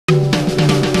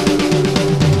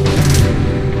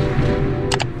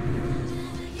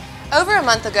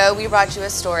month ago, we brought you a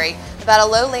story about a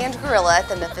lowland gorilla at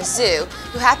the Memphis Zoo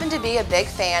who happened to be a big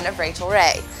fan of Rachael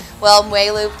Ray. Well,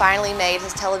 Mwelu finally made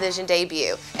his television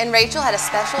debut, and Rachael had a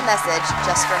special message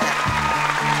just for him.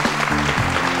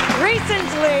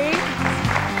 Recently,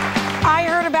 I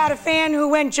heard about a fan who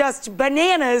went just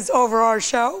bananas over our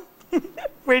show.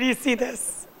 Where do you see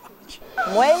this?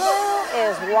 Mwelu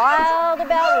is wild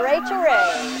about Rachael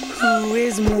Ray. Who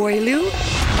is Mwelu?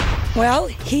 Well,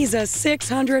 he's a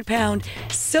 600-pound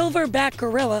silverback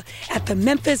gorilla at the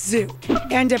Memphis Zoo.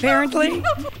 And apparently,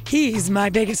 he's my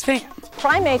biggest fan.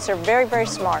 Primates are very, very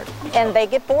smart, and they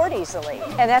get bored easily.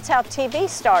 And that's how TV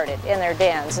started in their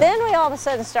dens. Then we all of a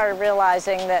sudden started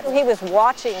realizing that he was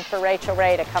watching for Rachael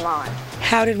Ray to come on.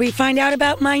 How did we find out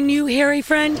about my new hairy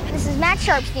friend? This is Max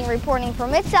Sharpstein reporting for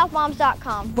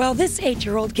MidSouthMoms.com. Well, this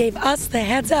 8-year-old gave us the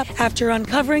heads up after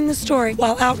uncovering the story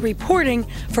while out reporting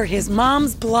for his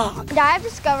mom's blog. And I have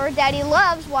discovered that he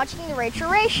loves watching the Rachael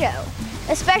Ray Show,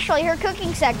 especially her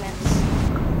cooking segments.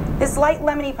 This light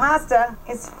lemony pasta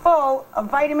is full of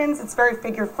vitamins. It's very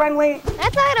figure-friendly. I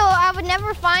thought I would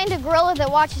never find a gorilla that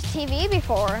watches TV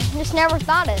before. Just never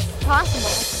thought it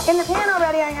possible. In the pan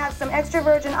already, I have some extra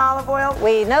virgin olive oil.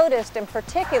 We noticed in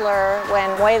particular when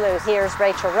Mwelu hears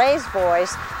Rachael Ray's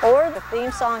voice or the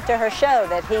theme song to her show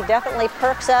that he definitely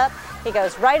perks up. He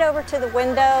goes right over to the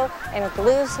window and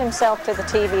glues himself to the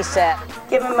TV set.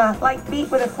 Give him a light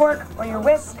beat with a fork or your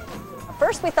whisk.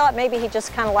 First we thought maybe he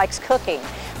just kind of likes cooking,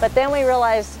 but then we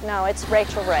realized, no, it's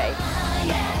Rachael Ray.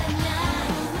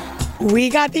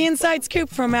 We got the inside scoop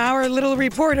from our little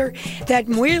reporter that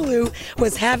Mwelu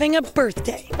was having a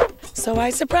birthday. So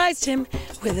I surprised him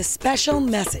with a special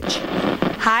message.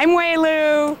 Hi,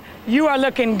 Mwelu. You are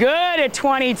looking good at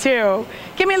 22.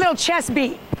 Give me a little chest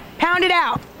beat. Pound it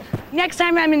out. Next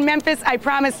time I'm in Memphis, I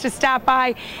promise to stop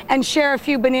by and share a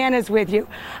few bananas with you.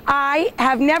 I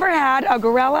have never had a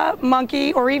gorilla,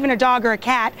 monkey, or even a dog or a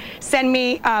cat send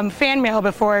me fan mail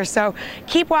before, so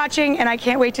keep watching, and I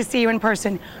can't wait to see you in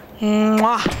person.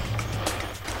 Mwah.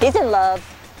 He's in love.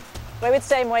 We would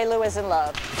say Mwelu is in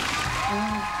love.